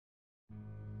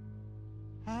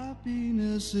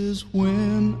Happiness is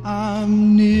when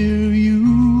I'm near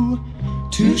you,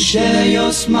 to share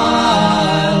your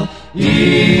smile,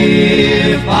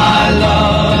 if I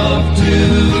love to.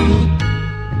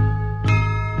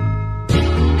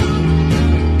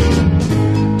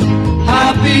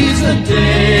 Happy's the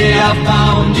day I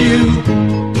found you,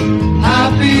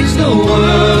 happy's the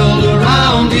world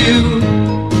around you.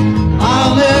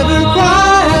 I'll never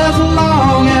cry as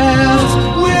long as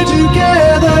we're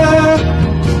together.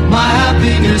 My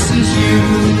happiness is you,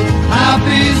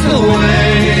 happy's the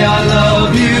way I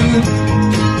love you,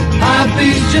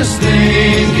 happy's just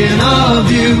thinking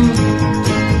of you.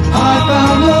 I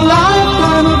found a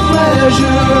lifetime of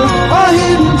pleasure, a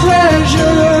hidden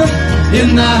treasure, in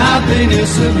the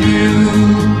happiness of you.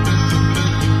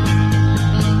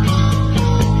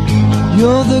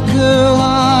 You're the girl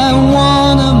I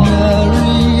wanna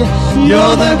marry,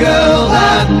 you're the girl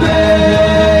that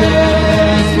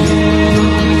makes me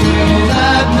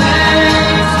happy.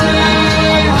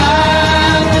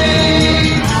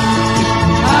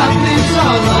 Happy's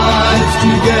our lives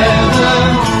together,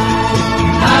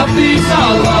 happy's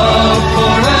our love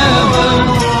forever.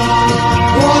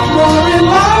 What more in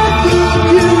life could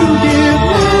you give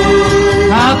me?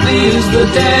 Happy is the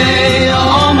day,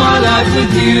 all my life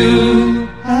with you.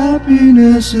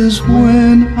 Happiness is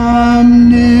when I'm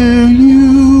near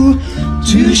you,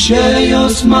 to share your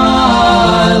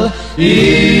smile,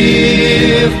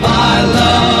 if I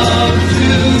love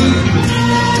to.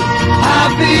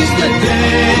 Happy's the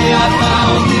day I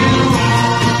found you,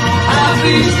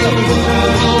 happy's the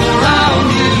world around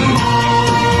you,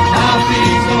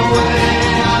 happy's the way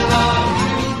I love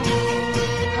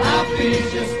you, happy's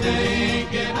just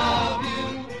thinking of you.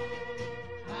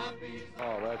 Happy's...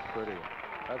 Oh, that's pretty.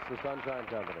 That's the Sunshine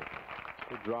Company.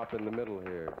 We drop in the middle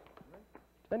here.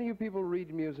 Any of you people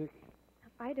read music?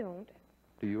 I don't.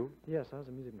 Do you? Yes, I was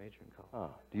a music major in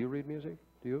college. Ah, do you read music?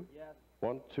 Do you? Yes.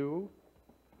 1, 2?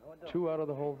 No, I don't. 2 out of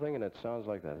the whole thing, and it sounds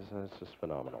like that. That's just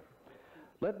phenomenal.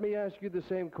 Let me ask you the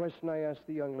same question I asked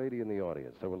the young lady in the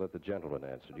audience. I will let the gentleman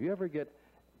answer. Do you ever get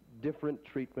different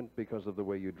treatment because of the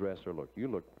way you dress or look? You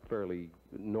look fairly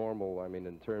normal, I mean,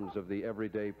 in terms of the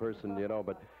everyday person, you know,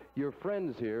 but your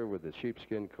friends here with the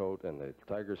sheepskin coat and the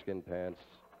tiger skin pants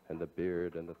and the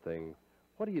beard and the thing,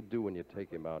 what do you do when you take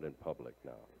him out in public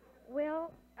now?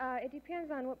 Well, it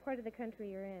depends on what part of the country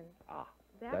you're in. Ah,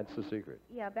 Back that's the east- secret.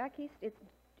 Yeah, back east, it's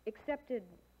accepted,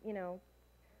 you know,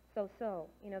 so-so.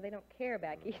 You know, they don't care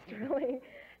back east, really.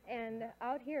 And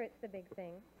out here, it's the big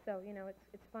thing. So, you know,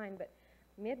 it's fine. But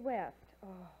Midwest, oh.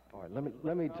 All right,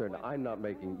 let me turn. I'm not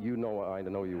making, you know, I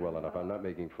know you well enough. I'm not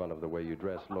making fun of the way you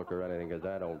dress, look, or anything, because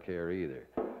I don't care either.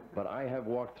 But I have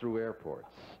walked through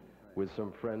airports with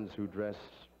some friends who dress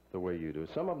the way you do.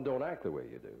 Some of them don't act the way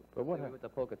you do. But what With the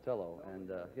Pocatello, and,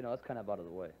 you know, that's kind of out of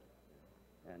the way.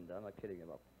 And I'm not kidding,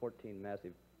 about 14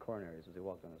 massive coronaries as we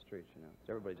walked on the streets, you know.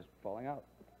 So everybody just falling out.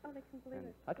 Oh, they can believe And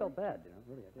it. I felt bad, you know,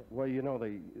 really, I did. Well, you know,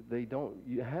 they don't,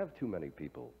 you have too many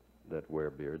people that wear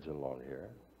beards and long hair.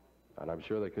 And I'm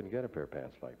sure they couldn't get a pair of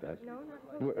pants like that. No,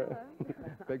 not Pocatello.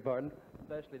 Beg pardon?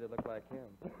 Especially to look like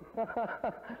him.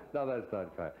 No, that's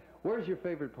not kind. Where's your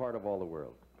favorite part of all the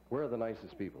world? Where are the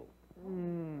nicest people?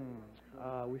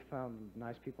 We found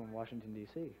nice people in Washington,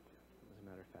 D.C., as a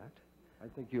matter of fact. I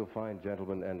think you'll find,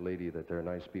 gentlemen and lady, that there are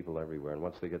nice people everywhere. And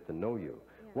once they get to know you,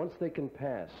 Yeah. once they can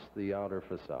pass the outer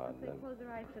facade, Once they then close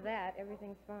their eyes to that,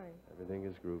 everything's fine. everything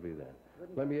is groovy then.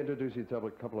 Let me introduce you to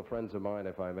a couple of friends of mine,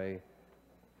 if I may.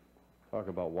 Talk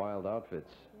about wild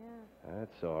outfits. Yeah.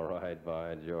 That's all right,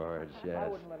 by George, yes. I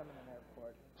wouldn't let him in an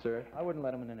airport. Sir? I wouldn't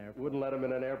let him in an airport. Wouldn't let him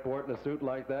in an airport in a suit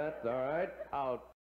like that? All right, out.